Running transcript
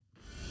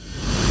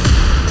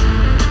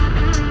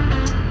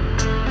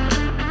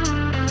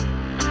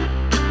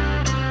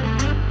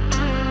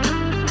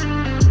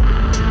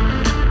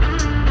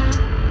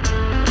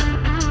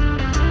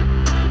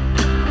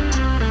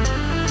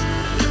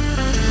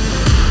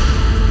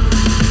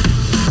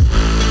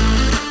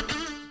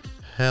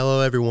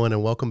Hello, everyone,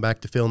 and welcome back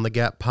to Fill in the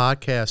Gap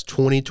Podcast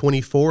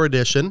 2024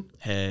 edition.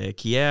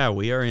 Heck yeah,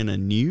 we are in a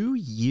new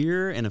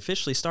year and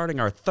officially starting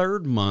our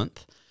third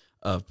month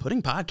of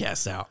putting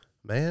podcasts out.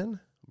 Man,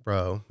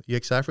 bro, you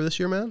excited for this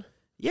year, man?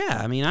 Yeah,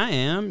 I mean, I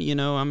am.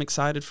 I'm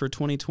excited for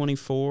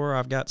 2024.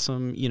 I've got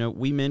some,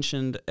 we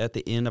mentioned at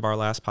the end of our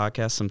last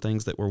podcast some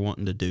things that we're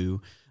wanting to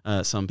do.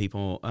 Some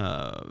people,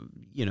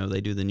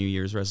 they do the New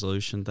Year's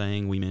resolution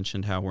thing. We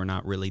mentioned how we're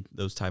not really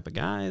those type of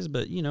guys,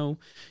 but,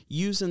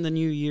 using the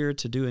new year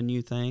to do a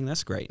new thing,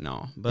 that's great and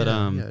all. But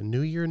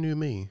new year, new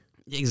me.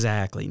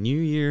 Exactly. New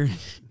year,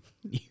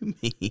 new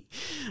me.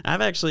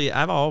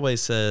 I've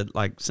always said,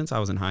 like, since I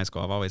was in high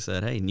school, I've always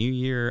said, hey, new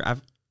year,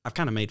 I've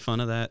kind of made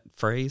fun of that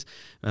phrase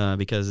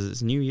because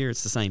it's new year,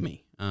 it's the same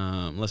me.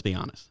 Let's be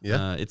honest.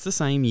 Yeah. It's the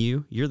same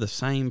you. You're the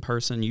same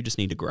person. You just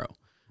need to grow.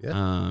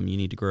 Yeah. You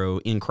need to grow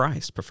in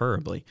Christ,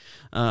 preferably.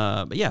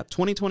 But yeah,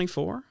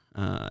 2024,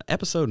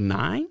 episode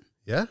 9.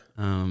 Yeah.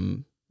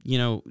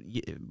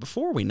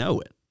 Before we know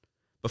it,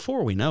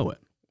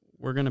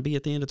 we're going to be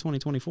at the end of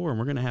 2024 and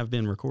we're going to have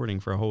been recording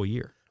for a whole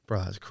year.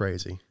 Bro, that's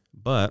crazy.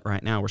 But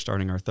right now we're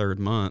starting our third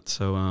month.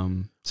 So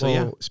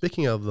yeah.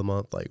 Speaking of the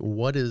month, like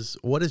what does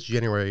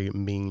January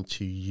mean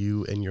to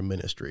you and your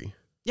ministry?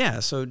 Yeah.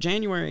 So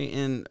January,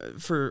 and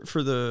for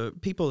the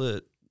people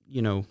that,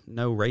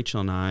 know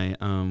Rachel and I,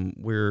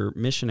 we're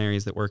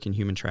missionaries that work in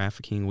human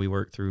trafficking. We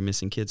work through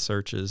missing kids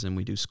searches, and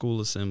we do school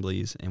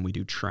assemblies, and we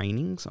do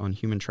trainings on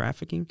human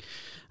trafficking,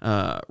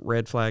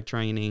 red flag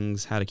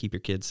trainings, how to keep your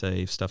kids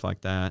safe, stuff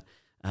like that.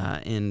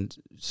 And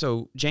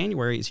so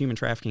January is Human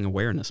Trafficking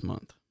Awareness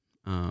Month.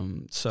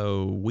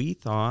 So we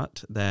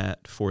thought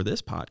that for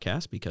this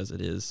podcast, because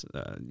it is,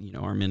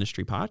 our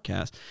ministry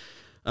podcast,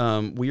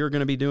 we are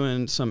going to be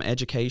doing some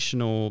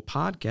educational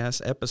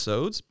podcast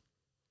episodes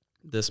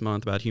this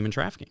month about human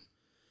trafficking.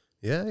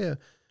 Yeah.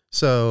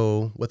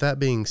 So with that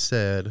being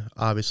said,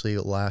 obviously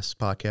last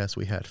podcast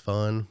we had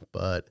fun,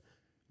 but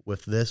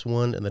with this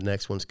one and the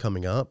next one's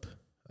coming up,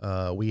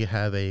 we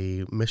have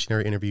a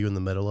missionary interview in the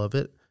middle of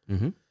it.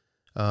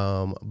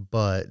 Mm-hmm.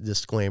 But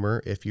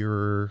disclaimer, if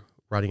you're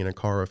riding in a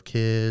car of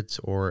kids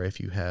or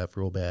if you have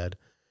real bad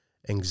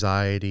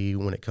anxiety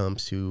when it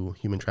comes to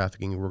human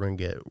trafficking, we're going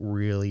to get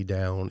really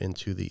down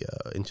into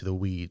the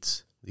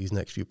weeds these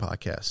next few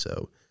podcasts.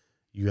 So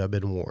you have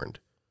been warned.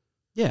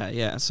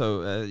 Yeah.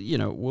 So,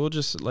 we'll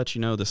just let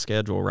you know the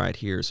schedule right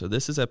here. So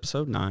this is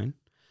episode 9,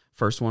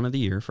 first one of the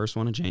year, first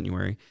one of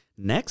January.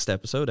 Next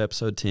episode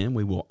 10,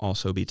 we will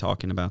also be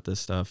talking about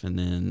this stuff. And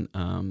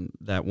then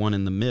that one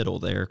in the middle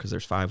there, because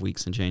there's 5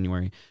 weeks in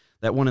January,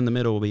 that one in the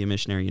middle will be a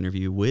missionary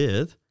interview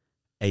with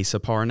Asa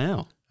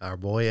Parnell. Our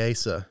boy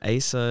Asa.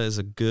 Asa is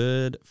a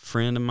good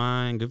friend of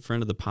mine, good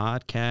friend of the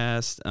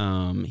podcast.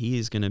 He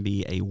is going to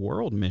be a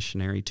world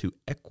missionary to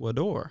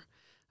Ecuador.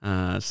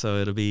 So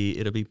it'll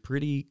be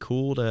pretty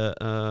cool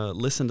to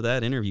listen to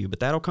that interview. But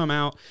that'll come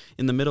out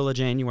in the middle of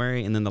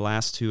January, and then the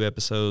last 2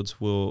 episodes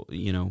we'll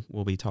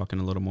be talking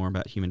a little more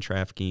about human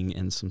trafficking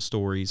and some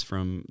stories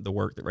from the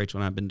work that Rachel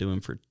and I have been doing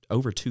for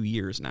over 2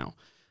 years now.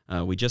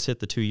 We just hit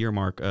the 2-year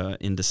mark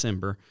in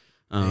December.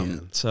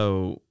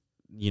 So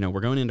we're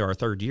going into our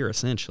 3rd year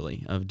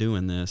essentially of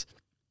doing this,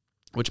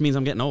 which means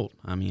I'm getting old.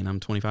 I mean, I'm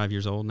 25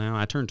 years old now.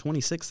 I turned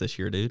 26 this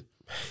year, dude.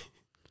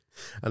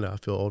 I know, I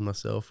feel old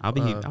myself. I'll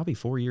be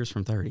 4 years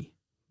from 30.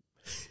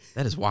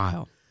 That is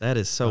wild. That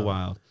is so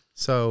wild.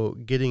 So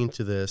getting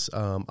into this,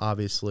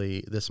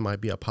 obviously this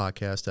might be a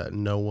podcast that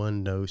no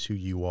one knows who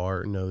you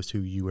are, knows who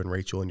you and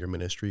Rachel and your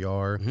ministry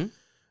are. Mm-hmm.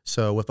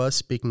 So with us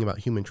speaking about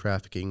human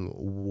trafficking,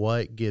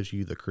 what gives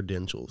you the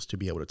credentials to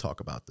be able to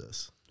talk about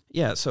this?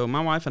 Yeah, so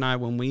my wife and I,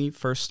 when we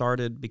first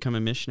started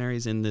becoming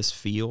missionaries in this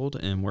field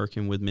and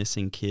working with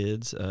missing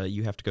kids,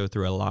 you have to go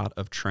through a lot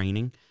of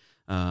training.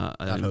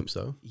 I hope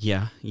so.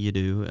 Yeah, you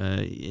do.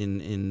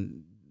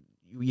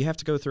 You have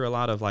to go through a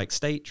lot of like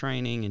state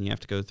training, and you have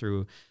to go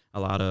through a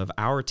lot of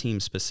our team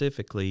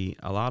specifically.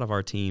 A lot of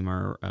our team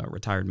are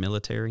retired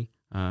military.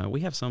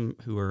 We have some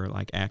who are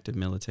like active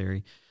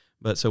military,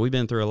 but so we've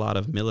been through a lot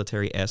of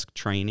military-esque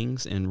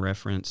trainings in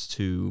reference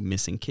to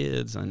missing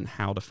kids and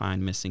how to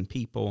find missing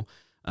people.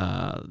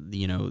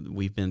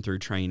 We've been through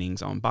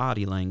trainings on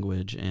body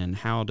language and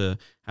how to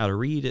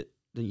read it.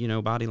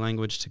 Body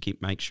language to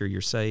make sure you're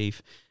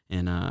safe,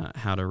 and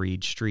how to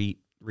read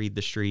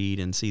the street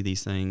and see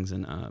these things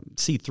and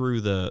see through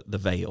the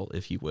veil,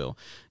 if you will.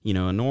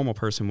 A normal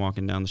person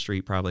walking down the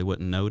street probably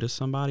wouldn't notice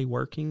somebody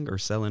working or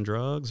selling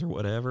drugs or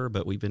whatever,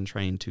 but we've been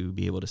trained to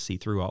be able to see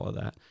through all of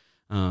that.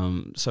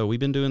 So we've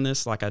been doing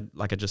this, like I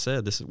just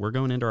said, we're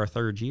going into our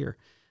 3rd year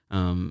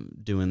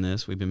doing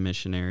this. We've been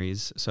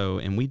missionaries. So,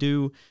 and we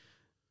do,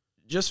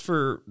 just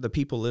for the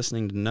people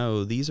listening to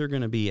know, these are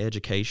going to be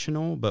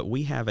educational, but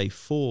we have a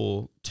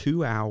full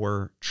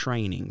 2-hour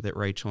training that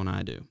Rachel and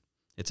I do.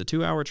 It's a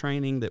 2-hour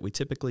training that we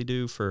typically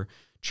do for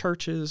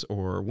churches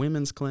or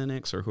women's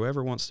clinics or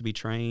whoever wants to be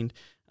trained,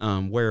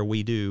 where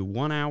we do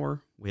 1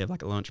 hour, we have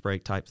like a lunch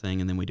break type thing,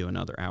 and then we do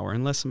another hour,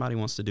 unless somebody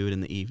wants to do it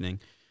in the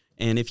evening.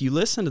 And if you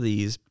listen to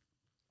these,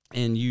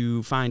 and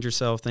you find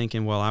yourself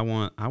thinking, well, I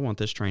want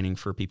this training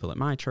for people at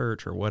my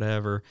church or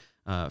whatever,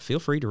 feel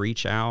free to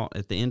reach out.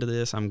 At the end of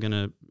this, I'm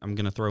gonna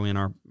throw in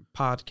our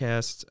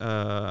podcast,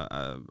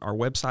 our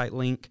website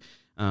link,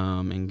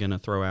 and gonna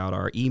throw out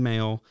our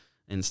email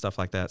and stuff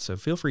like that. So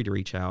feel free to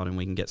reach out and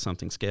we can get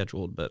something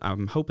scheduled. But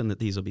I'm hoping that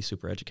these will be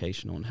super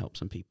educational and help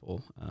some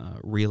people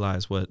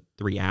realize what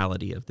the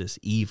reality of this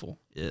evil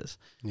is.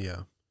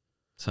 Yeah.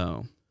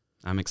 So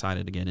I'm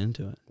excited to get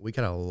into it. We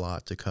got a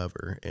lot to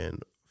cover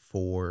and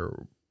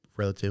for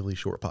relatively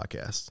short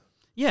podcasts.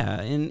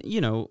 Yeah, and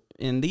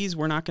in these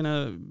we're not going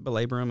to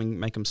belabor them and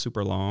make them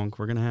super long.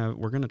 We're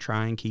going to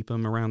try and keep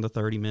them around the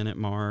 30-minute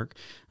mark.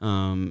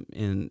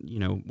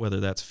 And whether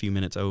that's a few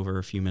minutes over,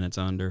 a few minutes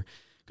under,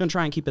 going to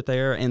try and keep it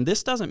there. And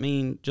this doesn't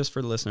mean, just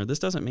for the listener, this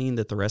doesn't mean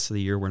that the rest of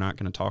the year we're not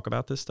going to talk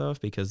about this stuff,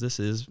 because this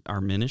is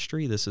our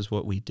ministry. This is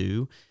what we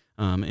do.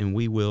 And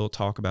we will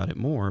talk about it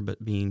more,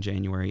 but being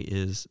January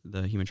is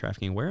the Human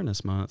Trafficking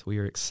Awareness Month, we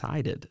are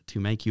excited to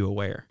make you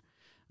aware.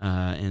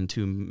 And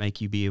to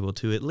make you be able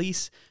to at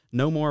least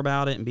know more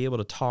about it and be able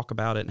to talk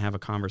about it and have a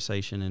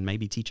conversation and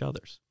maybe teach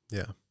others.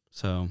 Yeah.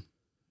 So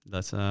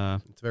that's it's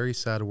a very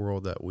sad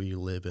world that we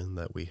live in,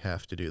 that we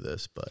have to do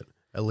this, but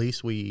at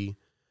least we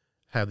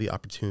have the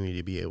opportunity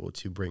to be able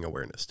to bring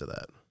awareness to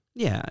that.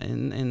 Yeah.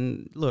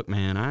 And look,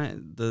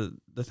 man,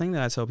 the thing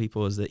that I tell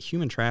people is that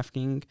human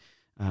trafficking,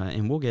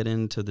 and we'll get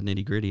into the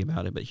nitty gritty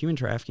about it, but human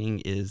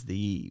trafficking is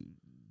the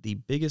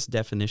biggest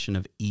definition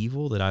of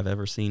evil that I've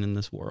ever seen in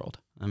this world.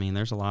 I mean,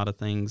 there's a lot of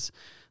things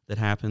that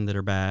happen that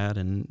are bad,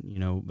 and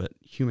but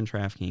human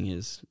trafficking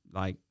is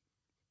like,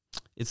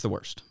 it's the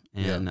worst.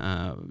 And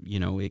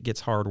it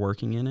gets hard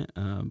working in it,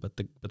 but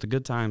the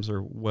good times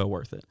are well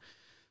worth it.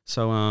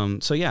 So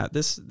yeah,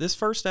 this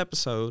first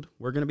episode,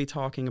 we're going to be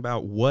talking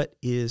about what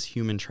is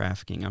human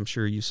trafficking. I'm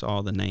sure you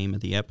saw the name of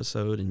the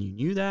episode and you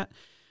knew that.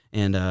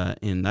 And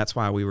that's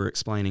why we were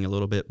explaining a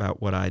little bit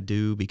about what I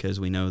do, because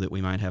we know that we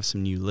might have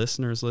some new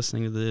listeners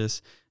listening to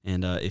this.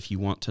 And if you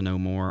want to know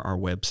more, our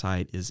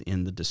website is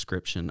in the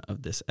description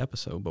of this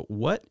episode. But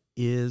what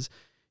is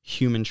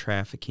human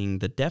trafficking?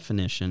 The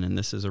definition, and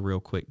this is a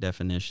real quick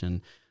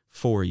definition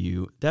for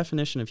you.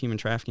 Definition of human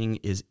trafficking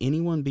is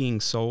anyone being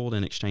sold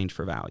in exchange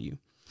for value,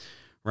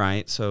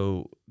 right?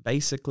 So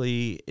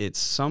basically, it's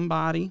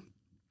somebody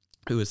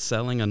who is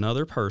selling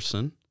another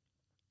person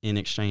in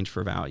exchange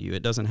for value.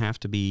 It doesn't have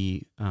to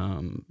be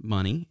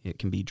money. It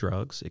can be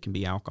drugs. It can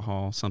be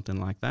alcohol, something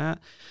like that.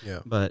 Yeah.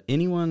 But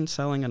anyone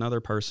selling another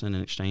person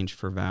in exchange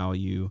for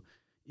value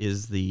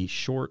is the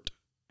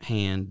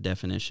shorthand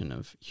definition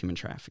of human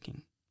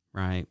trafficking,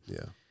 right?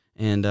 Yeah.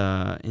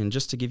 And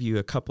just to give you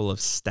a couple of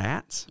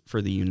stats,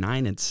 for the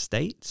United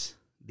States,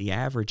 the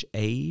average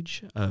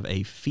age of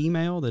a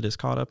female that is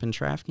caught up in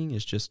trafficking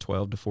is just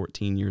 12 to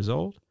 14 years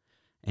old.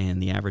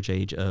 And the average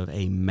age of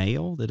a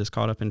male that is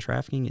caught up in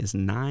trafficking is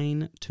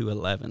 9 to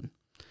 11.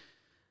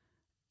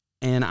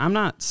 And I'm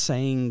not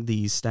saying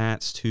these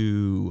stats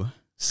to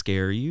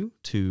scare you,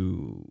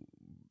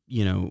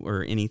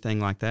 or anything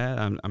like that.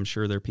 I'm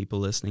sure there are people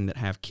listening that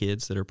have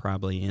kids that are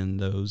probably in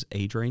those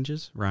age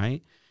ranges,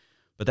 right?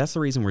 But that's the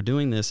reason we're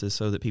doing this, is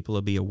so that people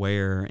will be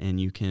aware and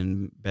you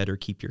can better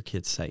keep your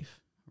kids safe,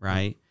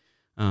 right?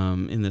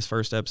 In this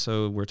first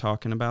episode, we're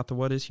talking about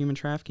what is human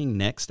trafficking.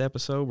 Next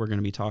episode, we're going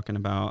to be talking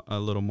about a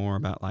little more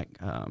about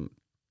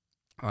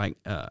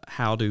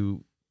how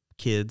do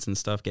kids and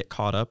stuff get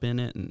caught up in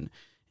it, and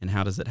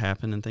how does it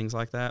happen and things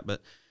like that.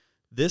 But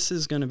this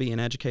is going to be an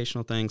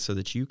educational thing so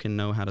that you can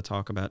know how to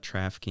talk about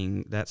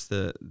trafficking. That's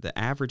the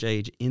average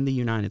age in the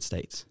United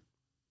States.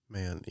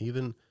 Man,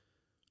 even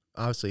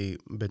obviously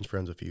been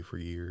friends with you for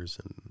years,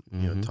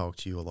 and talk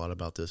to you a lot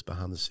about this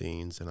behind the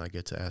scenes, and I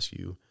get to ask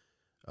you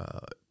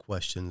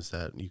questions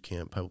that you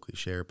can't publicly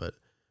share, but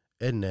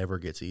it never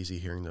gets easy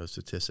hearing those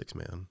statistics,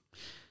 man.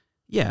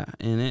 Yeah,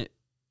 and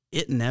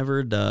it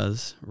never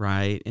does,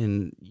 right?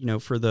 And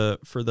for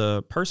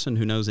the person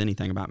who knows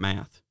anything about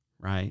math,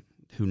 right,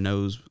 who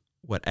knows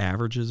what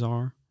averages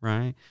are,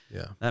 right?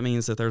 Yeah. That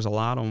means that there's a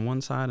lot on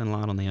one side and a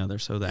lot on the other.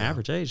 So the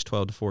average age,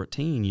 12 to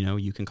 14,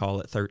 you can call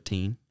it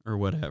 13 or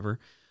whatever.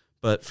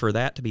 But for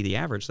that to be the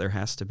average, there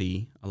has to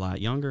be a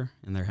lot younger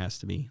and there has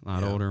to be a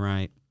lot older,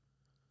 right?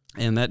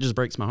 And that just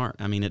breaks my heart.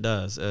 I mean, it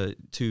does. I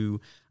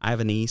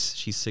have a niece.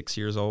 She's 6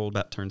 years old,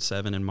 about to turn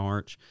 7 in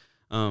March.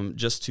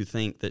 Just to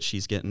think that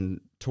she's getting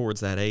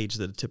towards that age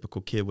that a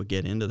typical kid would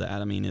get into that.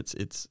 I mean,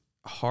 it's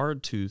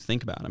hard to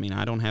think about. I mean,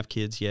 I don't have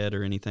kids yet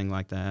or anything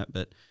like that,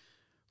 but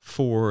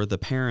for the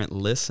parent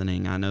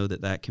listening, I know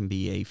that can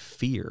be a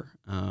fear.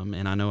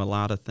 And I know a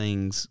lot of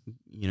things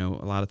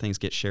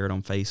get shared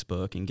on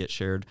Facebook and get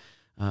shared,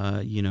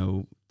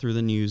 through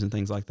the news and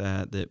things like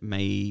that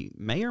may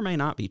or may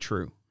not be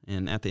true.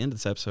 And at the end of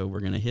this episode, we're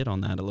going to hit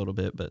on that a little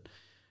bit, but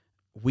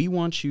we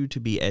want you to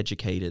be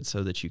educated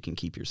so that you can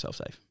keep yourself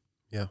safe.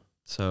 Yeah.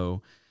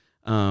 So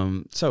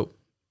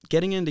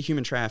getting into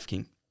human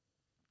trafficking,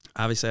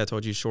 obviously I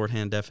told you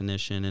shorthand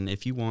definition, and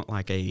if you want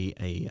like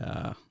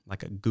a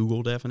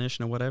Google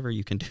definition or whatever,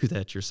 you can do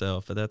that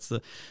yourself. But that's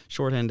the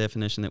shorthand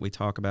definition that we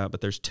talk about.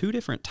 But there's two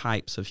different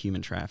types of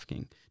human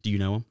trafficking. Do you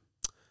know them?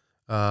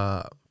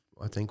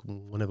 I think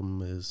one of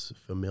them is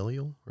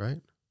familial,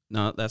 right?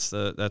 No, that's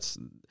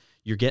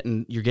you're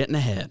getting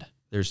ahead.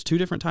 There's two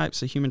different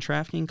types of human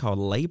trafficking called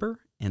labor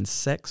and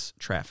sex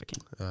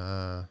trafficking.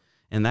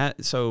 And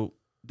so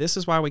this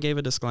is why we gave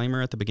a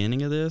disclaimer at the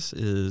beginning of this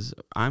is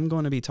I'm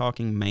going to be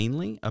talking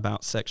mainly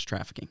about sex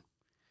trafficking.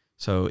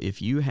 So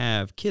if you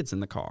have kids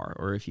in the car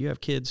or if you have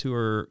kids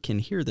who can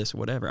hear this or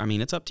whatever, I mean,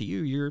 it's up to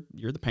you.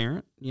 You're the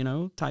parent,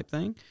 type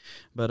thing.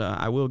 But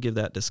I will give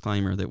that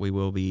disclaimer that we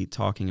will be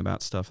talking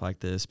about stuff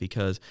like this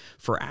because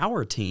for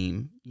our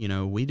team,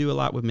 we do a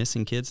lot with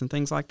missing kids and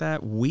things like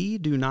that. We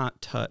do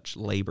not touch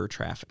labor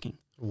trafficking.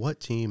 What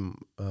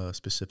team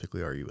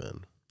specifically are you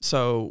in?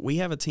 So we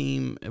have a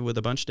team with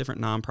a bunch of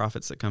different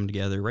nonprofits that come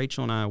together.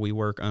 Rachel and I, we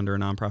work under a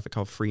nonprofit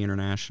called Free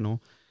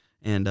International.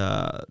 And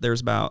there's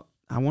about,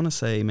 I want to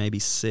say maybe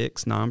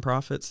 6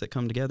 nonprofits that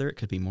come together. It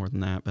could be more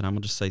than that, but I'm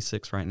going to just say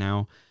 6 right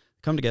now.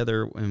 Come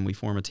together and we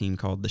form a team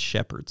called the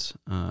Shepherds.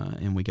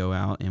 And we go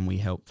out and we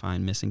help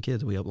find missing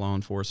kids. We help law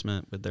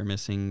enforcement with their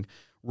missing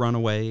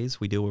runaways.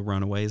 We deal with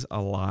runaways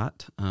a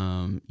lot,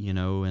 and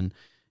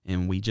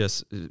we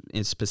just,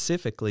 and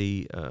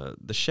specifically,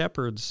 the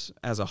Shepherds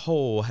as a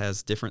whole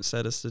has different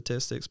set of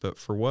statistics, but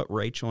for what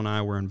Rachel and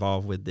I were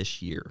involved with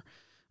this year,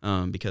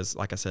 because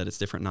like I said, it's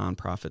different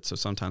nonprofits, so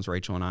sometimes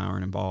Rachel and I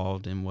aren't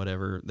involved in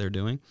whatever they're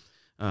doing.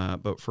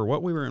 But for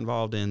what we were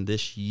involved in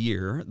this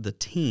year, the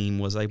team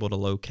was able to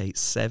locate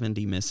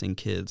 70 missing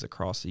kids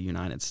across the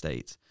United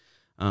States.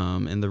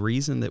 And the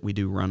reason that we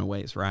do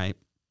runaways, right?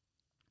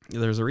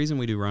 There's a reason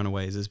we do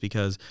runaways is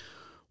because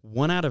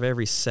 1 out of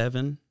every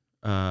 7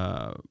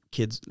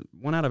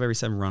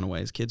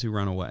 runaways, kids who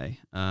run away,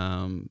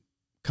 come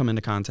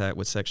into contact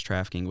with sex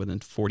trafficking within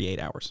 48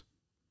 hours.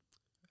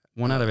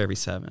 1 out of every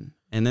 7.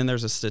 And then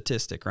there's a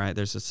statistic, right?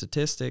 There's a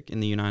statistic in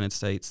the United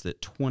States that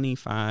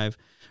 2,100?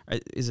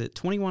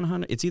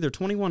 It's either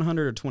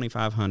 2,100 or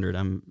 2,500.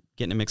 I'm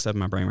getting it mixed up in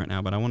my brain right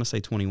now, but I want to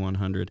say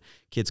 2,100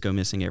 kids go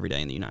missing every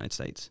day in the United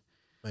States.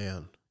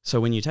 Man.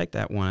 So when you take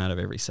that 1 out of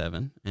every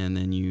 7 and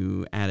then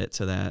you add it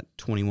to that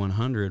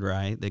 2,100,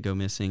 right, that go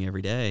missing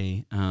every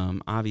day,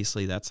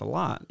 obviously that's a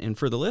lot. And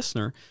for the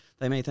listener,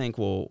 they may think,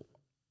 well,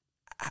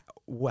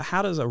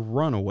 how does a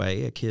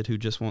runaway, a kid who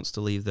just wants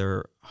to leave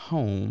their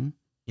home,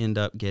 end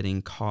up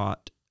getting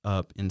caught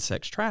up in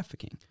sex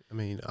trafficking? I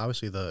mean,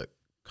 obviously the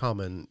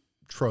common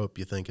trope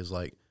you think is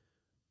like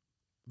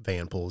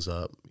van pulls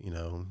up,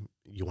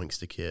 yoinks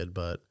the kid,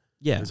 but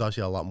there's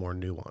obviously a lot more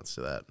nuance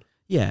to that.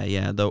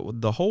 Yeah.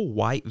 The whole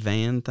white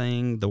van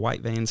thing, the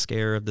white van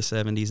scare of the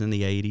 70s and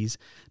the 80s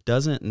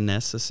doesn't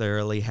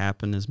necessarily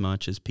happen as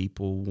much as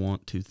people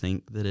want to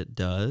think that it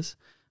does.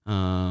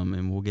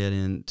 And we'll get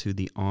into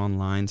the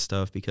online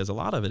stuff because a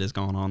lot of it has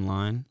gone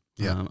online,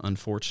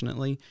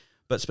 unfortunately.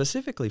 But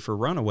specifically for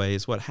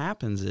runaways, what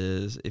happens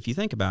is, if you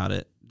think about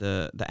it,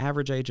 the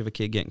average age of a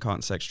kid getting caught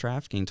in sex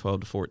trafficking,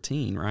 12 to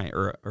 14, right,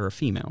 or a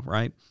female,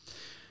 right?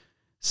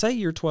 Say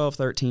you're 12,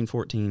 13,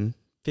 14,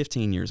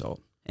 15 years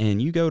old,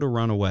 and you go to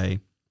run away.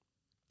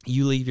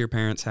 You leave your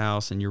parents'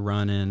 house and you're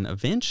running.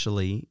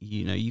 Eventually,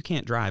 you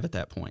can't drive at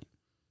that point.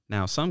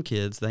 Now, some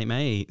kids, they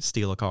may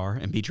steal a car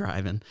and be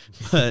driving,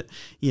 but,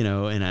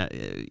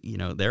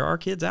 there are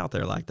kids out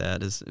there like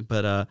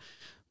that.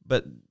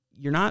 But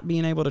you're not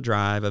being able to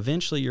drive.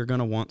 Eventually, you're going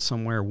to want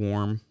somewhere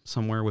warm,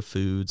 somewhere with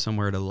food,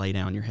 somewhere to lay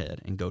down your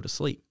head and go to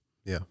sleep.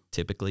 Yeah.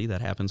 Typically,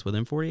 that happens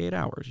within 48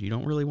 hours. You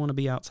don't really want to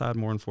be outside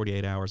more than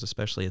 48 hours,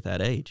 especially at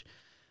that age.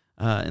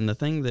 And the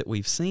thing that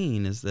we've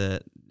seen is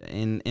that,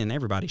 and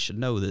everybody should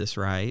know this,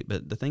 right?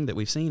 But the thing that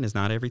we've seen is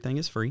not everything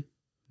is free.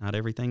 Not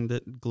everything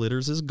that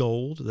glitters is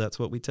gold. That's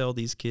what we tell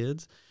these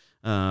kids.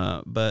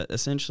 But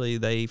essentially,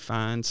 they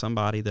find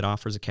somebody that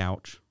offers a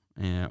couch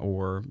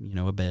or,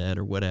 a bed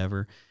or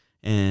whatever.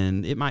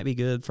 And it might be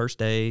good first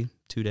day,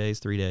 2 days,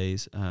 3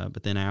 days.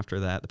 But then after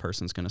that, the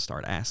person's going to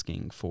start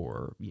asking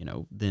for,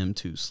 them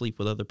to sleep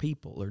with other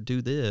people or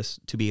do this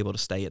to be able to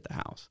stay at the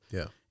house.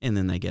 Yeah. And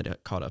then they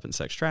get caught up in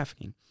sex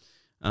trafficking.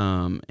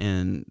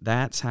 And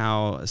that's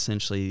how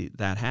essentially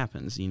that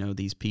happens.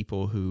 These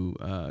people who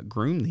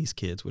groom these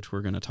kids, which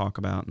we're going to talk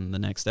about in the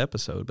next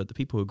episode, but the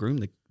people who groom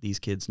these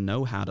kids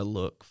know how to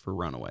look for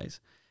runaways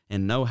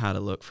and know how to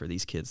look for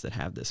these kids that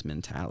have this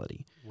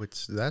mentality.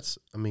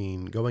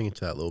 Going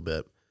into that a little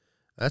bit,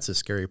 that's the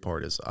scary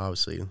part is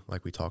obviously,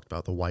 like we talked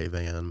about, the white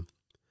van,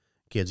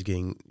 kids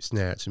getting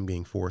snatched and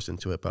being forced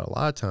into it, but a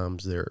lot of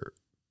times they're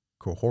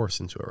coerced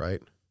into it, right?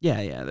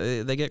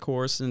 Yeah, they get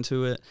coerced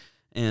into it.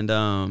 And,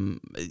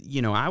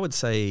 I would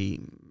say,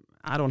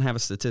 I don't have a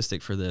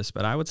statistic for this,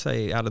 but I would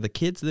say out of the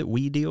kids that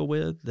we deal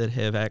with that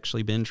have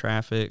actually been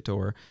trafficked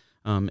or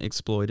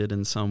exploited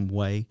in some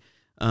way,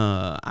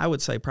 I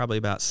would say probably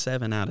about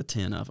 7 out of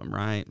 10 of them,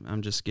 right?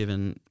 I'm just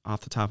giving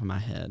off the top of my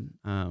head.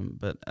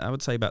 But I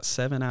would say about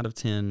 7 out of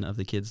 10 of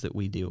the kids that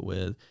we deal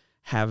with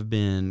have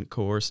been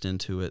coerced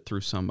into it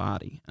through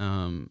somebody,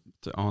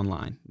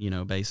 online,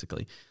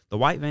 basically. The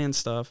white van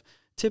stuff,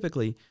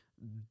 typically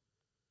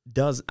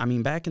I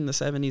mean, back in the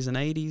 70s and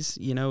 80s,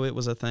 you know, it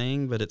was a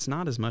thing, but it's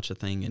not as much a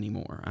thing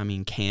anymore. I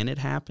mean, can it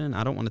happen?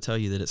 I don't want to tell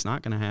you that it's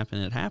not going to happen.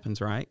 It happens,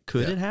 right?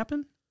 Could it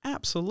happen?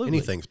 Absolutely.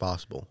 Anything's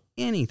possible.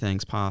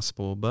 Anything's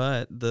possible.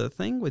 But the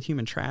thing with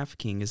human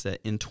trafficking is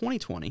that in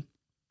 2020,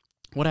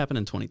 what happened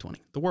in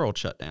 2020? The world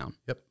shut down.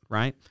 Yep.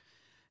 Right?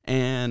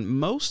 And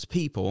most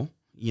people,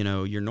 you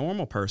know, your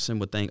normal person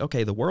would think,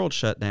 okay, the world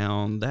shut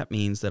down. That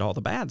means that all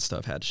the bad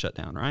stuff had to shut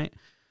down, right?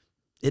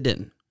 It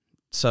didn't.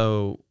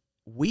 So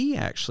we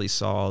actually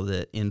saw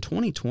that in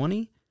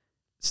 2020,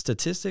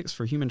 statistics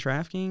for human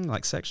trafficking,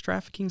 like sex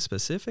trafficking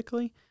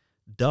specifically,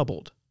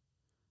 doubled.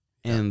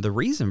 And the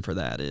reason for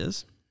that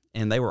is,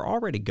 and they were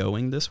already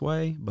going this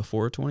way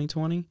before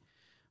 2020,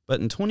 but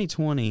in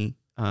 2020,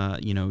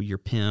 you know, your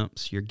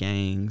pimps, your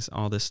gangs,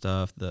 all this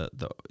stuff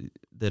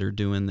that are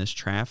doing this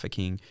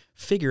trafficking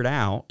figured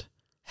out,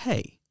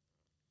 hey,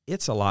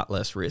 it's a lot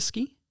less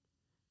risky.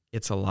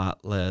 It's a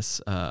lot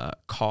less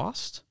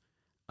cost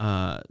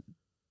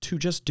to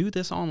just do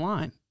this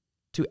online,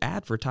 to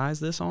advertise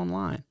this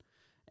online.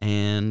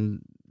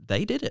 And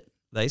they did it.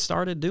 They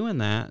started doing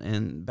that,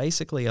 and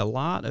basically a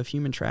lot of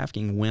human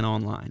trafficking went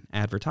online.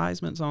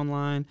 Advertisements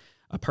online.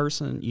 A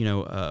person, you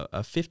know,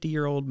 a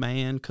 50-year-old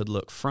man could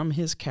look from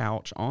his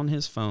couch on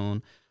his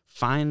phone,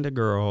 find a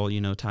girl,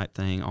 you know, type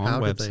thing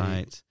on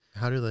websites.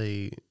 How do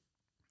they,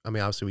 I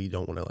mean, obviously we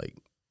don't want to like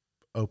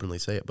openly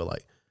say it, but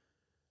like,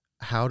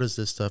 how does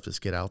this stuff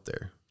just get out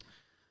there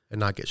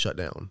and not get shut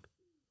down?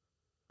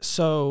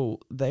 So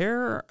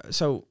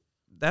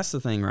that's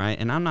the thing, right?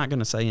 And I'm not going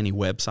to say any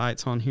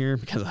websites on here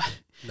because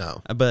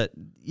No. But,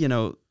 you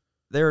know,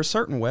 there are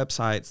certain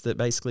websites that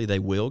basically they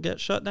will get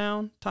shut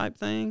down type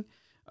thing.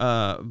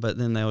 But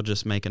then they'll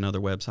just make another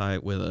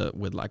website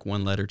with like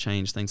one letter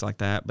change, things like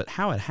that. But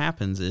how it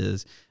happens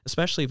is,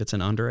 especially if it's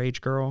an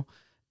underage girl,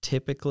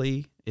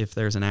 typically if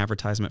there's an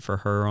advertisement for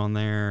her on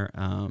there,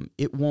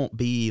 it won't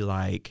be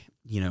like,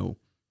 you know,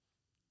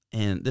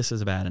 and this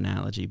is a bad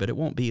analogy, but it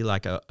won't be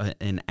like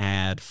an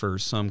ad for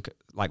some,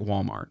 like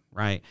Walmart,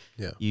 right?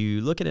 Yeah. You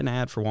look at an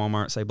ad for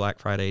Walmart, say Black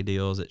Friday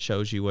deals, it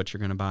shows you what you're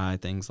going to buy,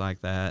 things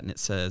like that. And it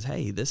says,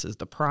 hey, this is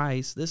the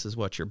price, this is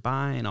what you're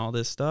buying, all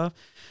this stuff.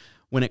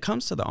 When it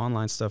comes to the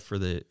online stuff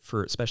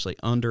for especially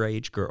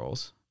underage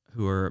girls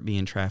who are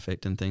being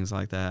trafficked and things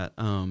like that,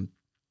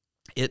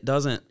 it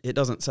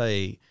doesn't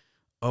say,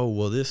 oh,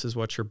 well, this is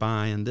what you're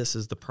buying, this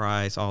is the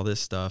price, all this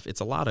stuff. It's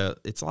a lot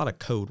of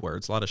code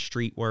words, a lot of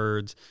street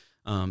words,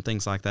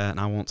 things like that. And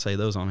I won't say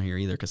those on here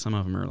either because some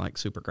of them are like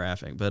super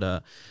graphic.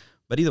 But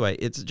either way,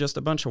 it's just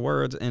a bunch of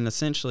words, and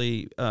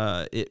essentially,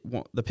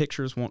 the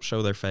pictures won't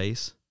show their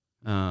face.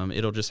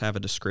 It'll just have a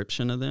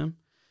description of them.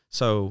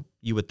 So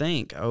you would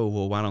think, oh,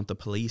 well, why don't the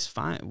police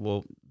find?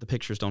 Well, the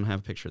pictures don't have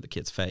a picture of the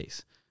kid's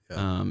face.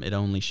 Yeah. It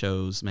only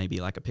shows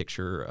maybe like a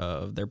picture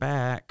of their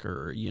back,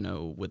 or, you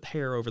know, with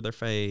hair over their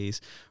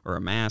face, or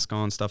a mask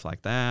on, stuff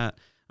like that.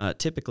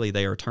 Typically,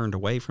 they are turned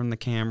away from the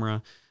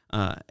camera.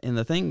 And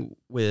the thing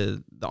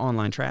with the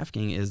online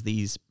trafficking is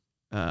these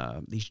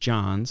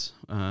Johns.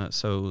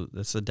 So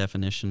that's the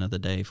definition of the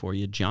day for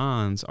you.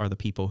 Johns are the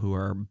people who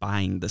are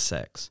buying the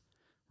sex,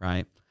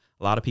 right?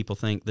 A lot of people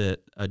think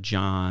that a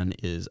John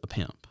is a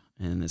pimp,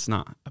 and it's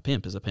not. A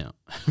pimp is a pimp,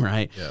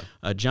 right? Yeah.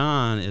 A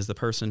John is the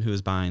person who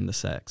is buying the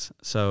sex.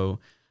 So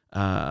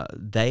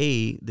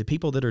the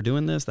people that are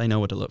doing this, they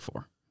know what to look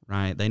for,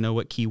 right? They know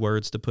what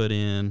keywords to put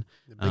in.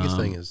 The biggest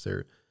thing is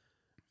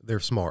they're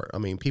smart. I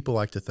mean, people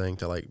like to think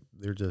that like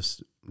they're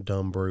just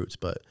dumb brutes,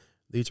 but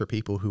these are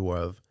people who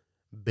have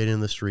been in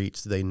the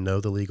streets. They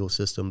know the legal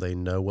system. They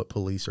know what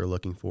police are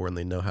looking for, and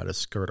they know how to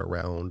skirt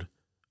around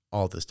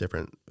all this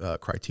different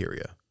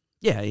criteria.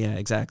 Yeah,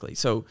 exactly.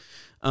 So,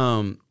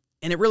 and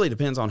it really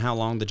depends on how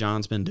long the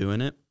John's been doing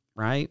it,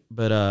 right?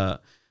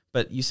 But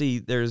you see,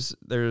 there's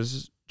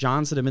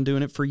Johns that have been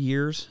doing it for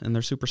years, and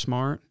they're super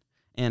smart.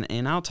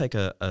 And I'll take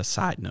a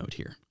side note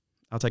here.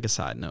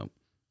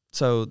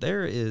 So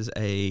there is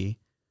a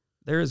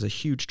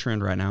huge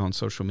trend right now on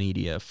social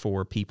media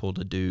for people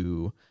to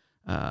do,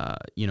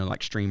 you know,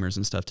 like streamers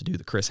and stuff, to do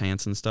the Chris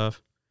Hansen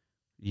stuff.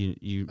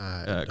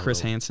 Chris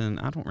Hansen,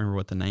 I don't remember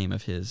what the name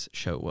of his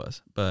show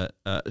was, but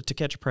To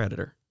Catch a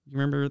Predator. You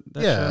remember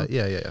that show?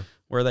 Yeah.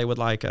 Where they would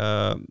like,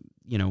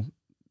 you know,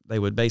 they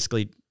would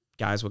basically,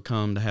 guys would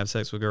come to have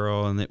sex with a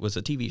girl, and it was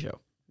a TV show.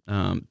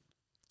 And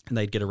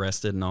they'd get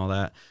arrested and all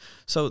that.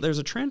 So there's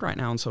a trend right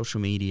now on social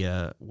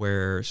media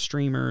where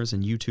streamers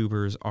and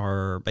YouTubers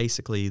are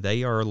basically,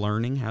 they are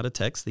learning how to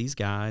text these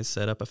guys,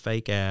 set up a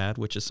fake ad,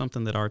 which is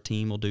something that our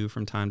team will do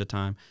from time to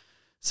time.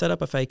 Set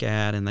up a fake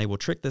ad, and they will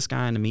trick this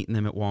guy into meeting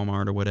them at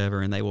Walmart or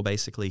whatever, and they will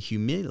basically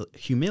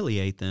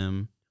humiliate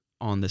them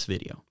on this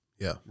video.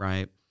 Yeah.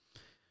 Right?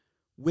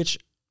 Which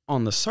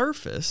on the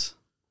surface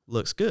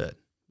looks good,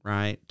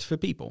 right? For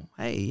people.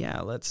 Hey,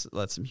 yeah, let's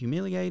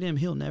humiliate him.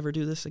 He'll never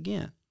do this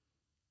again.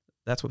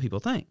 That's what people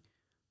think.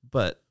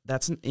 But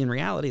in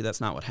reality,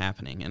 that's not what's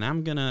happening. And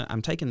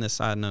I'm taking this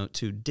side note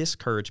to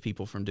discourage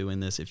people from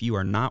doing this if you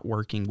are not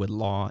working with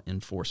law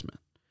enforcement.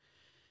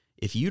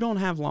 If you don't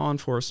have law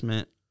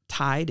enforcement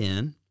tied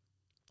in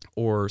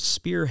or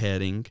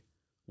spearheading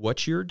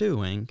what you're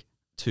doing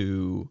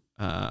to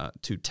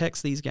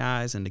text these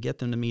guys and to get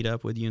them to meet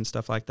up with you and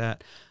stuff like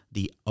that,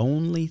 the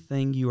only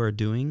thing you are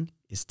doing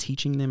is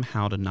teaching them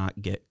how to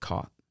not get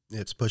caught.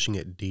 It's pushing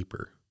it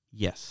deeper.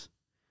 Yes.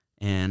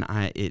 And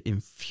it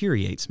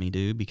infuriates me,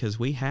 dude, because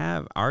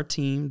our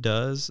team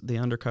does the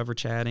undercover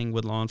chatting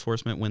with law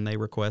enforcement when they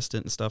request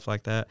it and stuff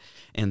like that.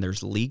 And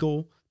there's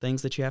legal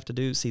things that you have to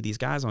do. See, these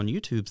guys on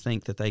YouTube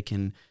think that they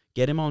can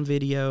get him on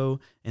video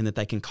and that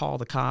they can call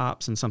the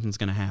cops and something's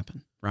going to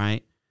happen,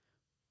 right?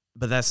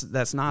 But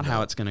that's not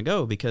how it's going to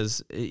go,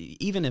 because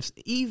even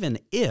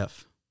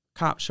if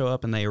cops show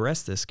up and they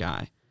arrest this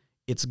guy,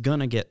 it's going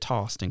to get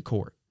tossed in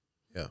court.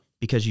 Yeah.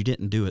 Because you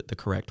didn't do it the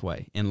correct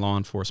way and law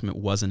enforcement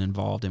wasn't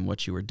involved in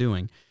what you were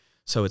doing.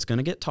 So it's going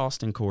to get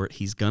tossed in court.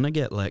 He's going to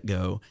get let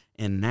go.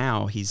 And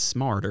now he's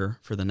smarter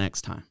for the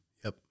next time.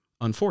 Yep.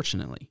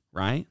 Unfortunately,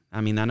 right?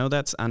 I mean, I know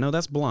that's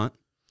blunt,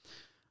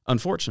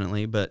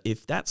 unfortunately, but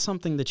if that's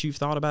something that you've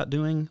thought about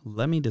doing,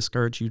 let me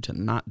discourage you to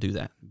not do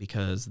that,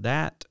 because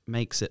that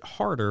makes it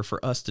harder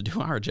for us to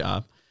do our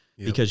job.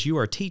 Yep. Because you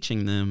are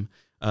teaching them,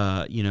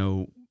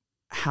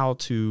 how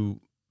to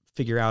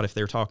figure out if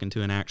they're talking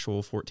to an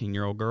actual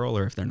 14-year-old girl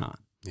or if they're not.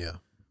 Yeah.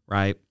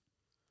 Right?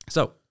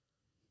 So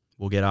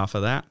we'll get off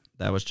of that.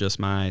 That was just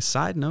my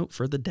side note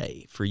for the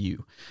day for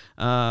you.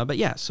 But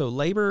yeah, so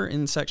labor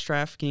and sex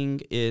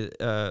trafficking,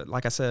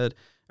 like I said,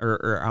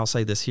 or I'll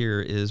say this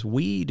here, is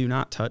we do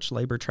not touch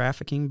labor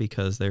trafficking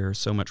because there's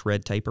so much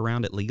red tape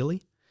around it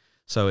legally.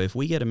 So if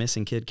we get a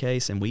missing kid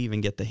case and we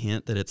even get the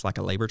hint that it's like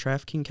a labor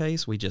trafficking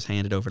case, we just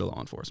hand it over to law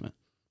enforcement.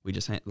 We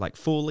just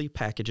fully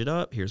package it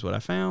up. Here's what I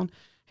found.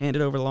 Hand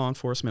it over to law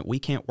enforcement. We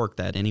can't work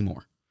that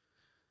anymore.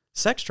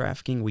 Sex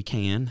trafficking, we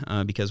can,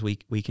 because we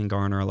can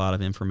garner a lot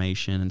of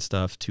information and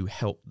stuff to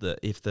help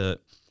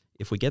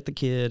if we get the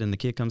kid and the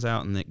kid comes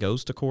out and it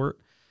goes to court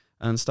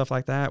and stuff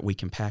like that, we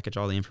can package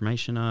all the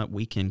information up.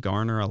 We can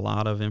garner a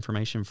lot of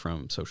information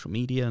from social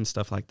media and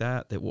stuff like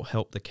that will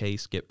help the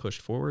case get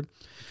pushed forward.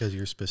 Because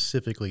you're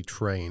specifically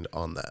trained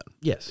on that.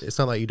 Yes. It's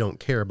not like you don't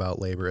care about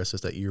labor. It's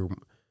just that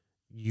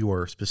you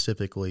are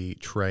specifically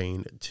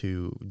trained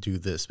to do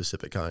this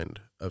specific kind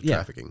of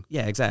trafficking.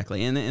 Yeah,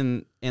 exactly.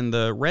 And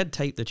the red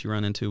tape that you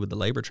run into with the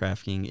labor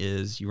trafficking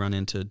is you run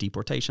into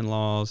deportation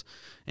laws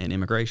and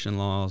immigration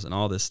laws and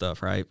all this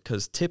stuff, right?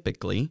 Because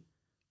typically,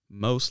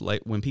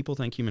 when people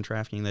think human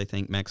trafficking, they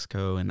think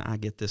Mexico. And I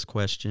get this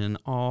question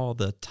all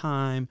the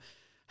time.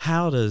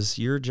 How is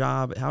your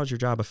job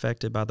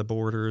affected by the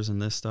borders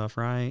and this stuff,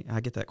 right? I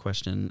get that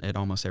question at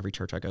almost every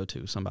church I go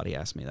to. Somebody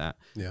asks me that.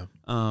 Yeah.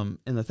 And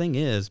the thing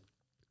is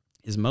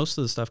most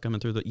of the stuff coming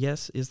through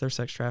is there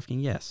sex trafficking?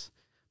 Yes.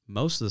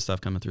 Most of the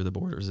stuff coming through the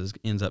borders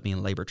ends up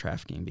being labor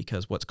trafficking,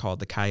 because what's called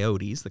the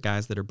coyotes, the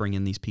guys that are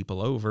bringing these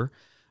people over,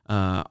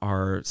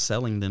 are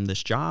selling them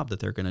this job that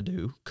they're going to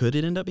do. Could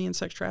it end up being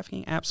sex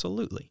trafficking?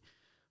 Absolutely.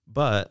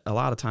 But a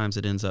lot of times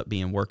it ends up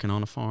being working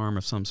on a farm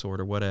of some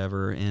sort or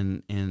whatever,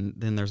 and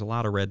then there's a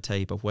lot of red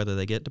tape of whether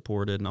they get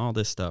deported and all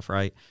this stuff,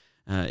 right?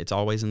 It's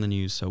always in the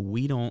news, so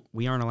we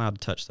aren't allowed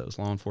to touch those.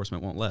 Law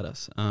enforcement won't let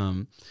us.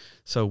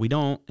 So we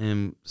don't.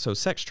 And so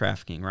sex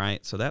trafficking,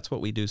 right? So that's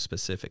what we do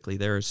specifically.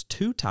 There's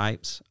two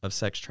types of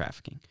sex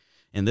trafficking,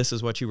 and this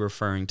is what you were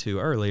referring to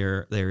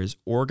earlier. There is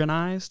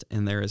organized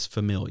and there is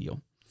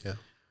familial. Yeah.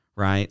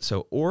 Right.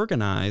 So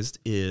organized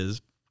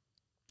is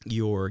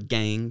your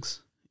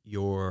gangs,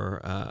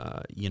 your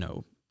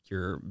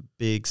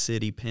big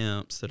city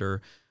pimps that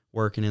are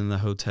working in the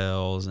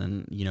hotels,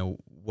 and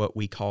what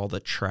we call the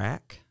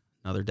track.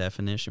 Another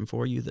definition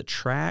for you. The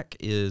track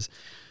is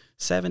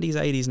 70s,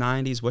 80s,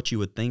 90s, what you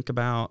would think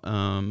about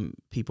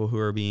people who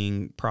are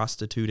being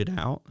prostituted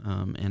out.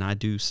 And I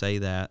do say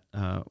that,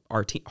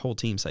 our whole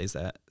team says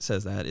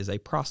that is a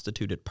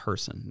prostituted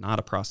person, not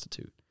a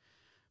prostitute,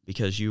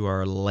 because you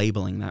are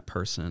labeling that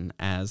person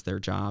as their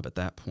job at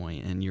that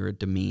point, and you're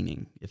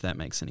demeaning, if that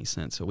makes any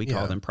sense. So we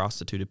call them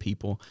prostituted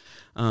people.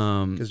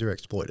 Because they're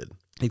exploited.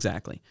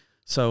 Exactly.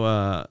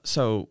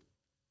 So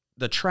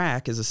the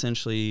track is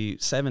essentially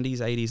 70s,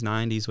 80s,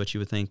 90s, what you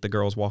would think, the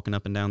girls walking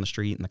up and down the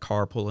street and the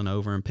car pulling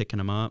over and picking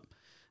them up.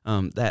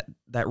 That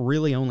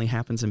really only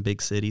happens in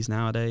big cities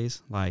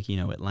nowadays, like,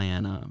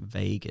 Atlanta,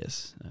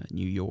 Vegas,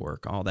 New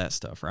York, all that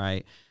stuff,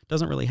 right?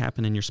 Doesn't really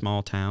happen in your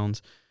small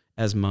towns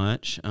as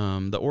much.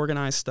 The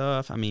organized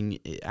stuff, I mean,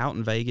 out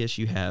in Vegas,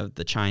 you have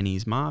the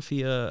Chinese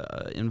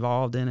mafia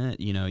involved in it.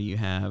 You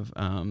have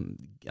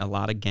a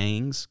lot of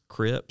gangs,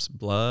 Crips,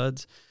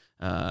 Bloods.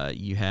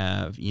 You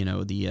have,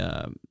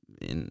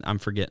 and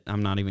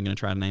I'm not even going to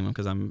try to name them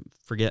because I'm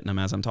forgetting them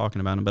as I'm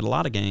talking about them, but a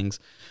lot of gangs,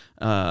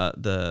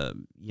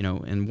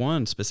 and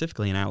one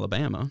specifically in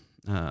Alabama,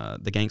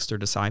 the Gangster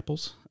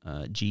Disciples,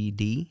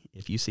 GD.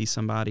 If you see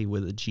somebody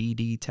with a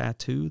GD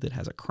tattoo that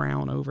has a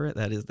crown over it,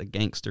 that is the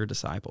Gangster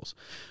Disciples.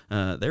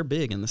 They're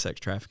big in the sex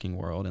trafficking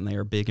world, and they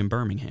are big in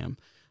Birmingham.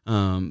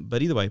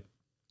 But either way,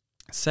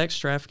 sex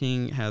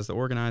trafficking has the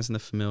organized and the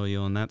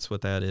familial, and that's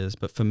what that is.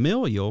 But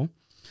familial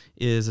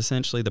is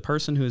essentially the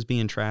person who is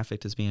being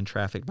trafficked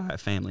by a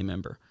family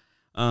member.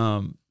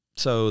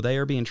 So they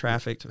are being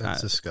trafficked.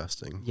 That's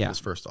disgusting. Yeah.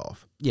 Just first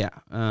off. Yeah.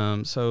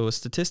 So a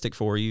statistic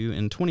for you,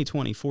 in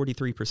 2020,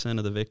 43%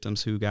 of the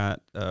victims who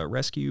got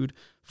rescued,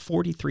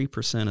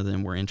 43% of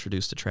them were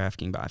introduced to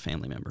trafficking by a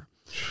family member.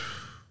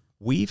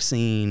 We've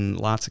seen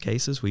lots of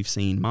cases. We've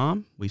seen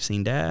mom, we've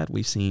seen dad,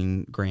 we've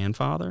seen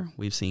grandfather,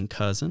 we've seen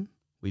cousin,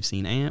 we've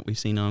seen aunt, we've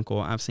seen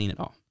uncle. I've seen it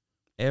all.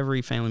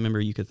 Every family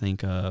member you could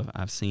think of,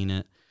 I've seen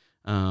it.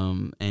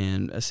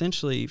 And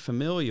essentially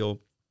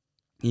familial,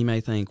 you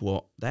may think,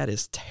 well, that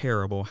is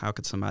terrible. How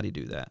could somebody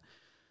do that?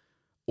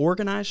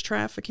 Organized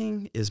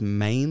trafficking is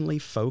mainly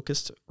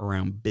focused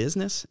around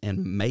business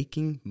and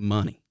making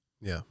money.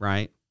 Yeah.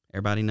 Right?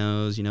 Everybody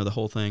knows, the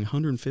whole thing,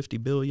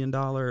 $150 billion.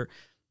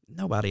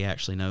 Nobody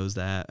actually knows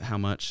that, how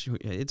much.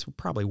 It's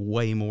probably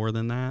way more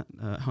than that,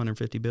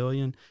 $150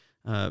 billion,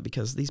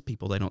 because these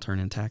people, they don't turn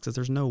in taxes.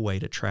 There's no way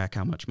to track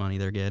how much money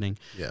they're getting.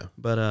 Yeah.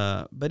 But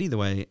either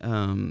way,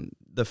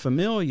 the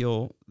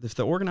familial, if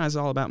the organized is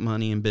all about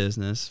money and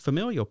business,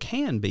 familial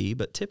can be,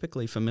 but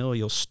typically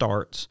familial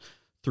starts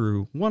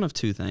through one of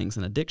two things: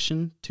 an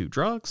addiction to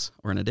drugs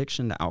or an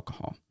addiction to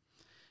alcohol.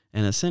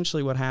 And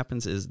essentially what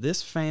happens is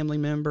this family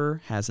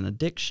member has an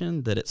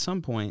addiction that at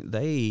some point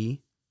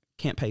they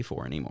can't pay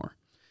for anymore.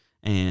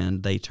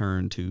 And they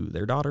turn to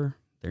their daughter,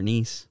 their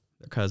niece,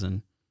 their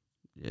cousin,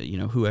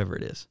 whoever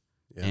it is.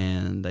 Yeah.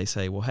 And they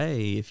say, well,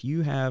 hey, if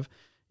you have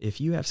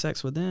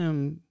sex with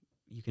them,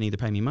 you can either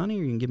pay me money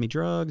or you can give me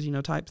drugs,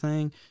 type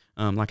thing.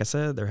 Like I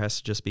said, there has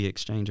to just be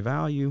exchange of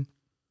value.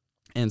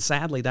 And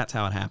sadly, that's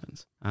how it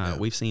happens.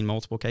 We've seen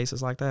multiple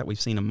cases like that. We've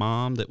seen a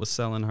mom that was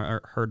selling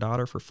her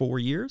daughter for 4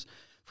 years,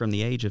 from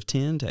the age of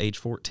 10 to age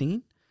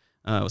 14,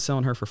 was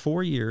selling her for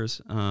 4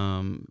 years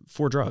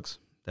for drugs.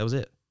 That was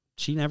it.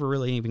 She never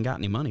really even got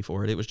any money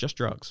for it. It was just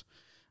drugs.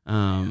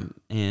 And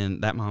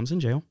that mom's in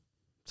jail.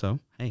 So,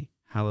 hey,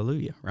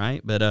 hallelujah,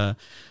 right? But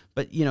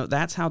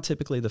that's how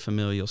typically the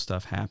familial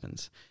stuff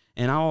happens.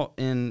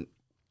 And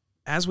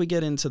as we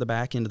get into the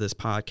back end of this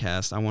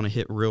podcast, I want to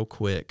hit real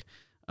quick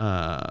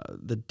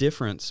the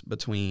difference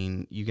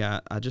between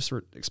I just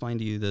explained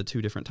to you the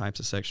two different types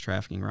of sex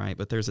trafficking, right?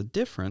 But there's a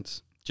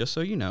difference, just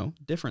so you know,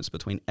 difference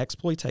between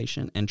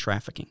exploitation and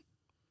trafficking.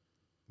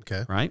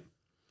 Okay. Right?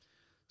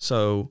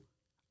 So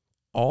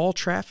all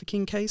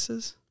trafficking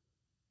cases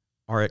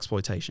are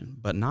exploitation,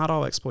 but not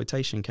all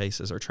exploitation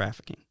cases are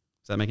trafficking.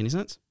 Does that make any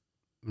sense?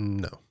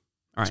 No.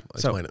 All right.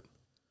 Explain it.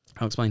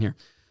 I'll explain here.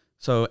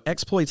 So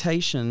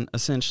exploitation,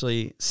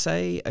 essentially,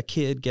 say a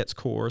kid gets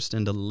coerced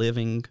into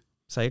living,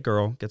 say a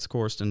girl gets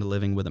coerced into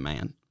living with a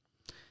man.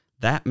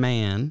 That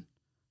man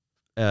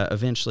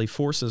eventually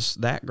forces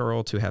that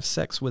girl to have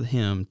sex with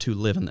him to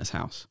live in this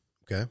house.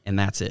 Okay. And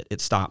that's it.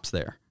 It stops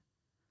there.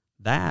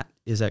 That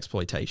is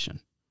exploitation.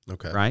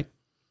 Okay. Right?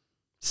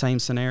 Same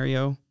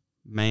scenario.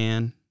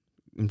 Man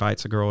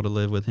invites a girl to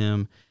live with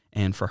him,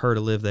 and for her to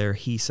live there,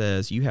 he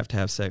says, you have to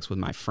have sex with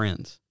my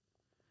friends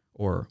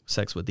or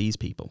sex with these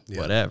people,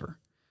 whatever.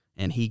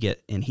 And he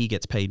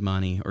gets paid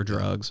money or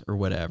drugs or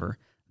whatever.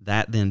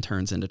 That then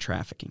turns into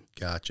trafficking.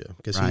 Gotcha.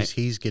 Because right?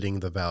 he's getting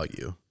the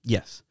value.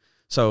 Yes.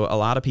 So a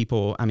lot of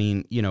people,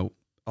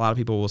 a lot of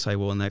people will say,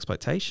 well, in the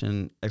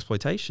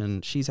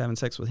exploitation, she's having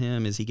sex with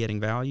him. Is he getting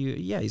value?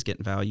 Yeah, he's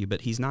getting value,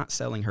 but he's not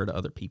selling her to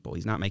other people.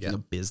 He's not making a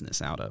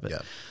business out of it.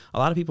 Yeah. A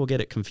lot of people get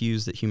it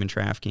confused that human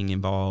trafficking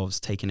involves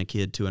taking a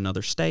kid to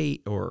another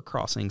state or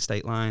crossing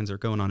state lines or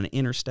going on an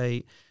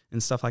interstate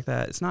and stuff like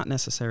that. It's not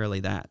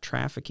necessarily that.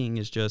 Trafficking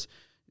is just,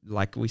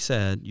 like we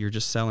said, you're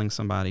just selling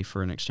somebody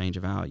for an exchange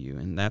of value,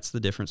 and that's the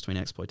difference between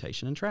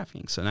exploitation and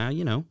trafficking. So now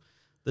you know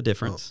the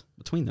difference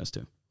between those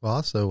two. Well,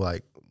 also,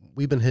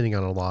 we've been hitting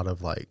on a lot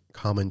of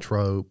common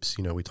tropes.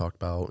 We talked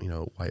about,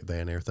 white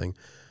van and everything.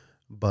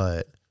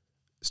 But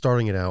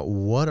starting it out,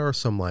 what are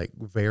some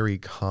very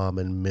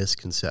common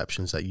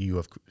misconceptions that you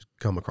have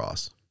come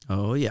across?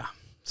 Oh, yeah.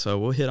 So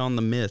we'll hit on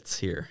the myths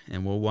here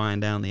and we'll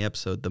wind down the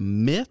episode. The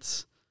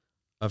myths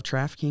of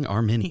trafficking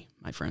are many,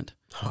 my friend.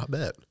 Oh, I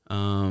bet. A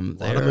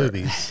lot of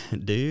movies.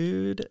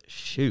 Dude,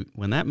 shoot.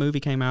 When that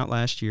movie came out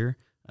last year,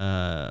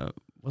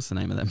 what's the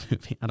name of that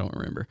movie? I don't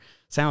remember.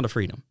 Sound of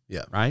Freedom.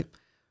 Yeah. Right?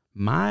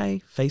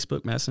 My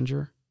Facebook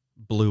Messenger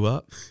blew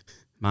up.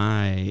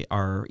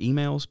 Our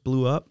emails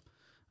blew up.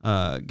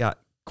 Got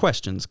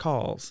questions,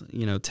 calls,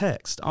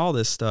 text, all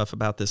this stuff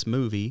about this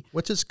movie.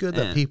 Which is good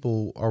that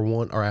people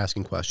are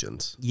asking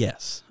questions.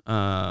 Yes.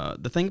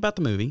 The thing about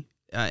the movie,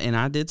 and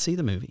I did see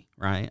the movie,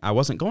 right? I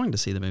wasn't going to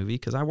see the movie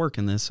because I work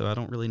in this, so I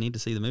don't really need to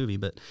see the movie,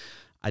 but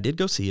I did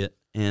go see it.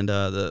 And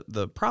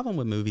the problem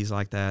with movies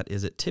like that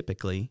is it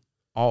typically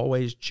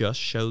always just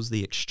shows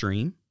the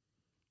extreme,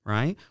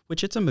 right?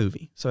 Which it's a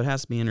movie, so it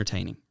has to be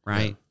entertaining,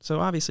 right? Yeah.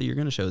 So obviously you're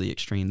going to show the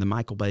extreme, the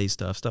Michael Bay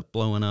stuff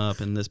blowing up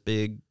and this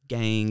big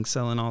gang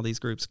selling all these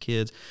groups of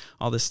kids,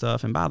 all this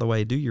stuff. And by the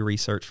way, do your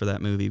research for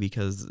that movie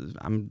because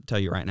I'm tell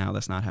you right now,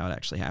 that's not how it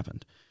actually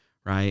happened,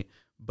 right?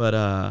 But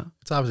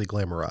it's obviously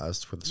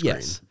glamorized for the screen.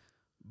 Yes,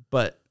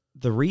 but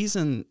the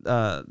reason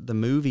the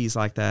movies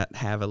like that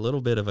have a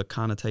little bit of a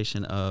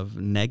connotation of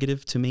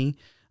negative to me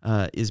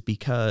is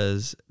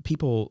because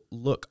people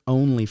look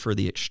only for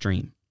the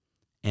extreme.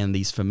 And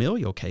these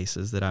familial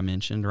cases that I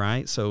mentioned,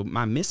 right? So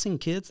my missing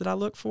kids that I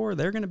look for,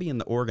 they're going to be in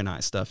the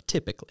organized stuff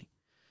typically,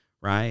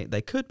 right?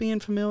 They could be in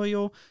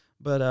familial,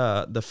 but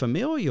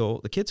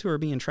the kids who are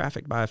being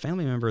trafficked by a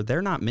family member,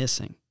 they're not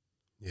missing.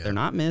 Yeah. They're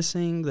not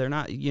missing. They're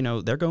not,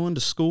 they're going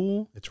to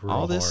school, it's real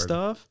all this hard.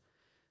 stuff.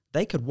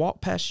 They could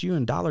walk past you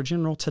in Dollar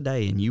General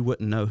today and you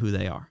wouldn't know who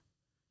they are.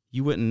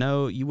 You wouldn't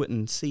know, you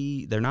wouldn't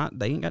see, they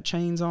ain't got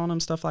chains on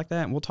them, stuff like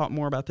that. And we'll talk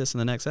more about this in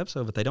the next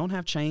episode, but they don't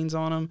have chains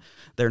on them.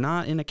 They're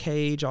not in a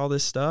cage, all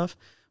this stuff.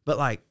 But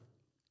like,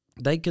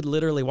 they could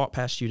literally walk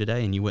past you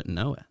today and you wouldn't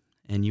know it.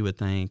 And you would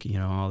think,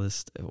 all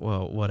this,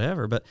 well,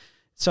 whatever. But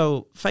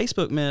so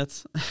Facebook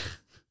myths,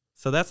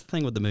 so that's the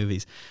thing with the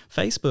movies.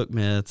 Facebook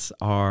myths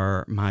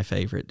are my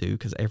favorite, dude,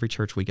 because every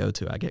church we go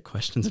to, I get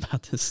questions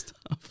about this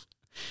stuff.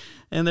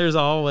 And there's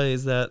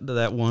always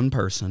that one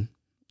person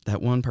that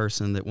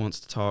wants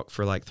to talk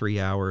for like 3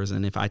 hours.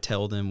 And if I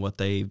tell them what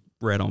they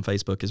read on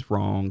Facebook is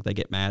wrong, they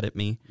get mad at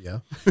me. Yeah.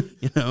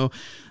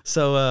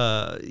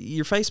 So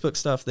your Facebook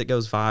stuff that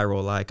goes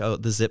viral, like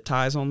the zip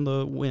ties on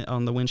the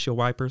windshield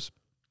wipers,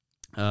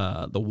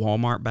 the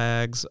Walmart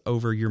bags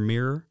over your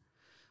mirror,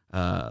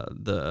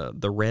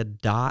 the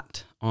red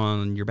dot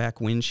on your back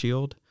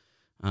windshield.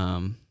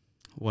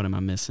 What am I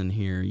missing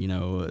here?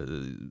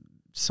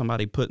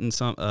 Somebody putting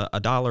a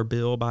dollar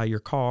bill by your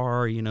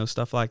car,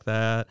 stuff like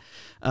that.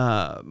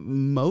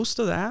 Most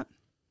of that,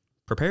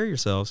 prepare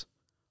yourselves,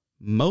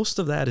 most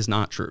of that is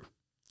not true.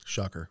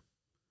 Shocker.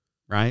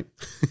 Right?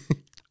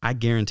 I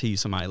guarantee you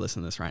somebody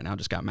listening to this right now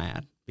just got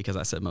mad because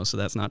I said most of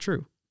that's not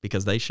true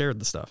because they shared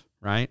the stuff,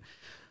 right?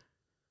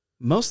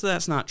 Most of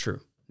that's not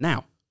true.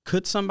 Now,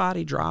 could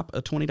somebody drop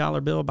a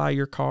 $20 bill by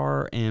your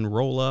car and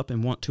roll up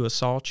and want to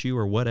assault you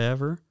or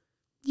whatever?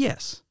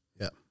 Yes.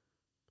 Yeah.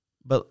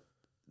 But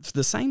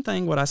the same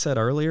thing what I said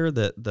earlier,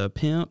 that the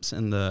pimps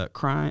and the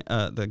crime,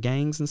 the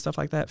gangs and stuff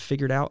like that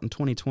figured out in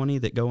 2020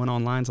 that going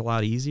online is a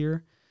lot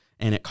easier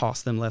and it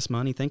costs them less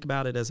money. Think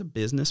about it as a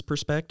business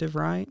perspective,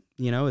 right?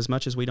 As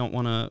much as we don't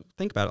want to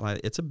think about it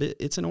like it's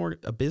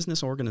a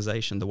business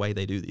organization, the way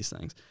they do these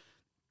things.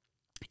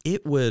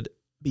 It would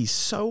be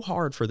so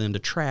hard for them to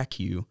track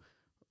you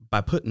by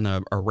putting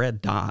a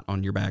red dot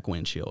on your back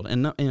windshield.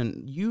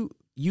 And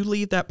you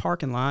leave that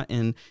parking lot,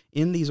 and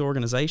in these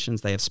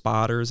organizations, they have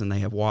spotters and they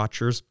have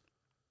watchers.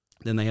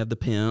 Then they have the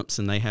pimps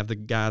and they have the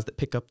guys that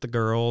pick up the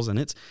girls, and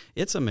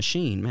it's a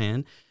machine,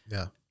 man.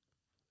 Yeah.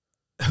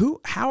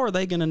 How are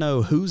they going to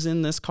know who's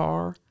in this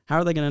car? How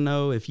are they going to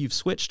know if you've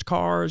switched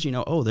cars?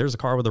 There's a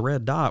car with a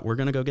red dot. We're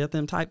going to go get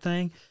them type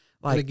thing.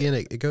 Like, and again,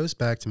 it goes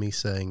back to me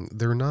saying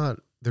they're not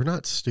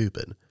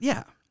stupid.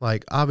 Yeah.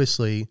 Like,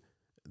 obviously,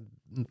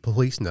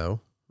 police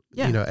know.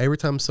 Yeah. Every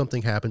time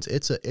something happens,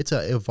 it's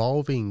a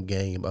evolving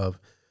game of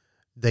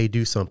they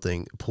do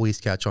something, police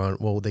catch on,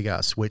 well, they got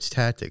to switch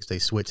tactics. They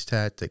switch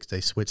tactics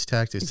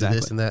exactly. To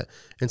this and that.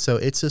 And so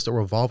it's just a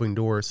revolving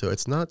door. So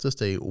it's not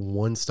just a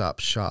one-stop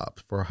shop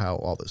for how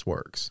all this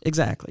works.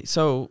 Exactly.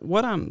 So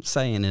what I'm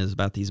saying is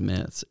about these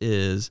myths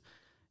is,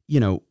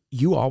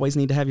 you always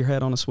need to have your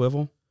head on a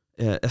swivel,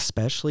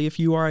 especially if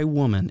you are a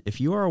woman. If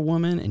you are a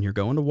woman and you're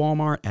going to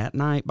Walmart at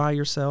night by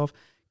yourself,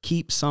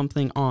 keep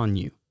something on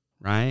you,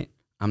 right?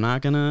 I'm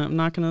not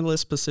gonna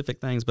list specific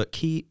things, but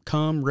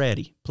come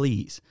ready,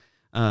 please.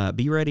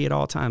 Be ready at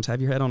all times. Have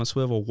your head on a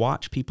swivel.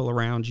 Watch people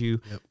around you.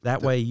 Yep.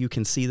 That way you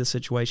can see the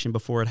situation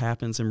before it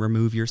happens and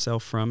remove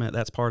yourself from it.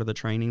 That's part of the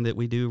training that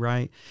we do,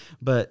 right?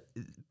 But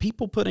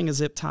people putting a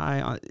zip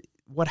tie on,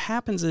 what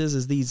happens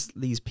is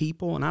these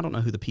people, and I don't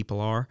know who the people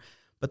are,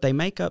 but they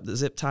make up the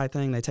zip tie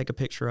thing. They take a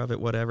picture of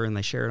it, whatever, and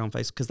they share it on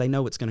Facebook because they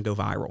know it's going to go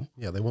viral.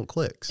 Yeah, they want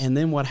clicks. And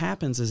then what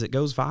happens is it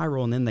goes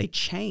viral, and then they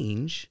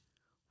change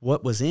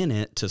what was in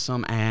it to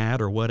some ad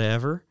or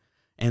whatever,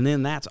 and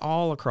then that's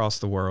all across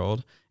the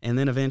world, and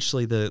then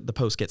eventually the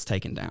post gets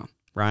taken down,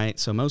 right?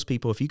 So most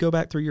people, if you go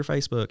back through your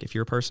Facebook, if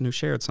you're a person who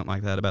shared something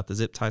like that about the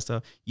zip tie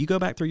stuff, you go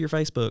back through your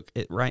Facebook,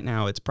 right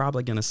now it's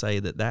probably going to say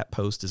that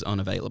post is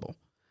unavailable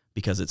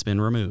because it's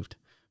been removed,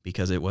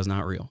 because it was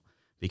not real,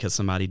 because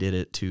somebody did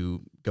it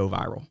to go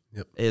viral.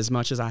 Yep. As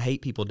much as I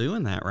hate people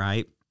doing that,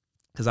 right?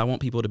 Because I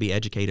want people to be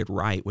educated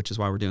right, which is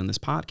why we're doing this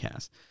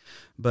podcast.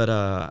 But,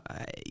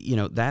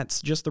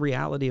 that's just the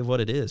reality of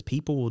what it is.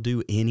 People will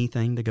do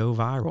anything to go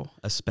viral,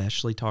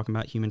 especially talking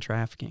about human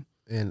trafficking.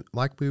 And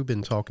like we've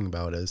been talking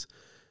about is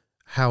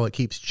how it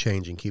keeps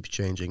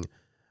changing.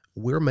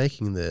 We're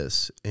making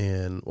this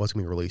and what's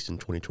going to be released in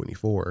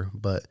 2024.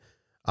 But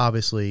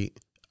obviously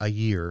a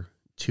year,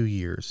 2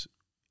 years,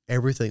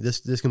 everything,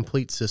 this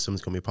complete system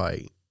is going to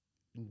be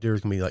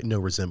there's going to be like no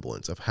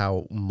resemblance of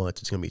how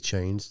much it's going to be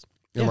changed.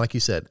 And like you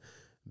said,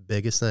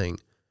 biggest thing,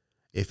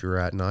 if you're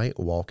at night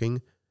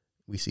walking,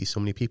 we see so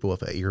many people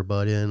with an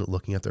earbud in,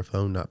 looking at their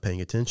phone, not paying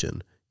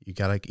attention. You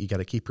gotta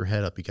keep your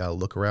head up. You gotta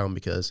look around,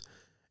 because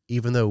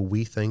even though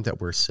we think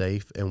that we're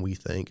safe and we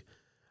think,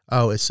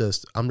 oh,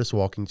 I'm just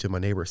walking to my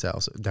neighbor's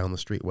house down the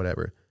street,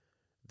 whatever,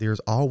 there's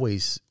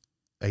always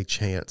a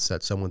chance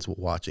that someone's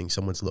watching,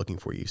 someone's looking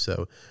for you.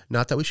 So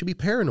not that we should be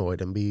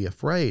paranoid and be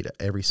afraid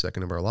every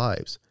second of our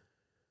lives,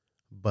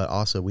 but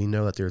also we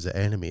know that there's an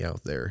enemy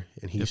out there,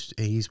 and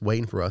he's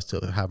waiting for us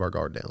to have our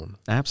guard down.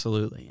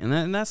 Absolutely.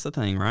 And that's the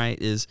thing,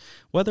 right, is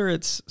whether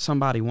it's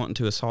somebody wanting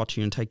to assault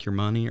you and take your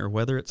money, or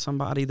whether it's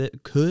somebody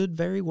that could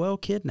very well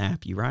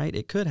kidnap you, right?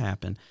 It could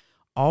happen.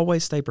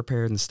 Always stay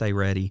prepared and stay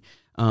ready,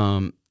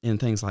 and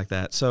things like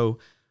that. So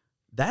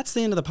that's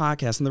the end of the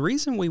podcast. And the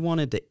reason we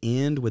wanted to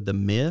end with the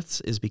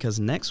myths is because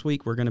next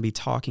week we're going to be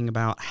talking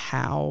about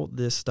how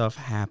this stuff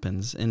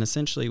happens. And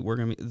essentially,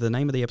 the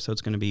name of the episode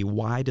is going to be,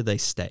 Why Do They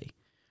Stay?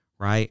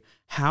 Right?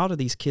 How do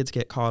these kids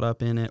get caught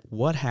up in it?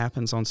 What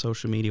happens on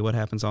social media? What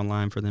happens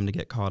online for them to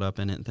get caught up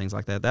in it and things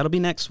like that? That'll be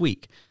next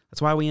week.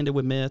 That's why we ended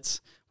with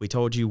myths. We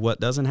told you what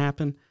doesn't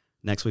happen.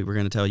 Next week, we're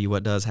going to tell you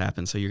what does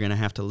happen, so you're going to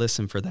have to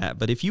listen for that.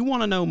 But if you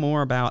want to know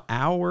more about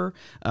our,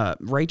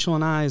 Rachel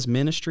and I's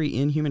ministry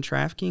in human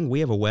trafficking, we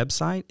have a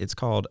website. It's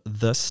called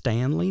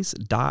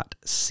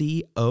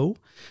thestanleys.co.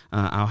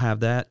 I'll have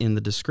that in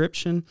the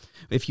description.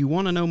 If you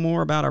want to know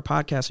more about our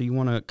podcast, or you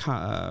want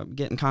to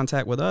get in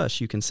contact with us,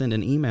 you can send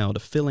an email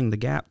to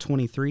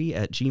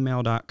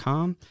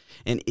fillingthegap23@gmail.com.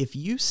 And if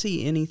you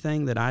see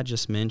anything that I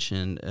just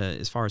mentioned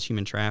as far as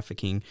human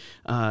trafficking,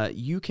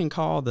 you can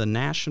call the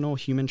National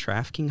Human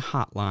Trafficking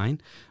Hotline,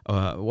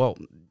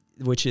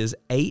 which is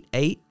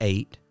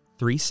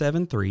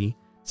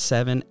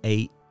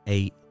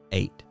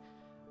 888-373-7888.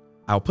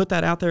 I'll put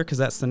that out there because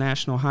that's the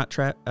National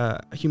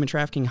Human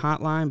Trafficking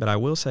Hotline. But I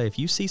will say, if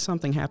you see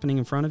something happening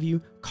in front of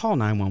you, call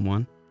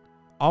 911.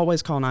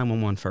 Always call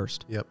 911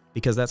 first. Yep.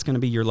 Because that's going to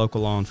be your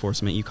local law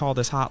enforcement. You call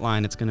this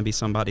hotline, it's going to be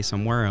somebody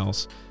somewhere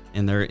else,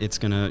 and it's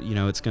going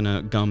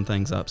to gum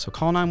things up. So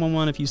call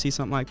 911 if you see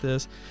something like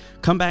this.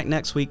 Come back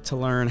next week to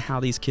learn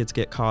how these kids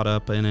get caught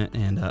up in it,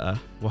 and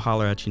we'll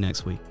holler at you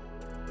next week.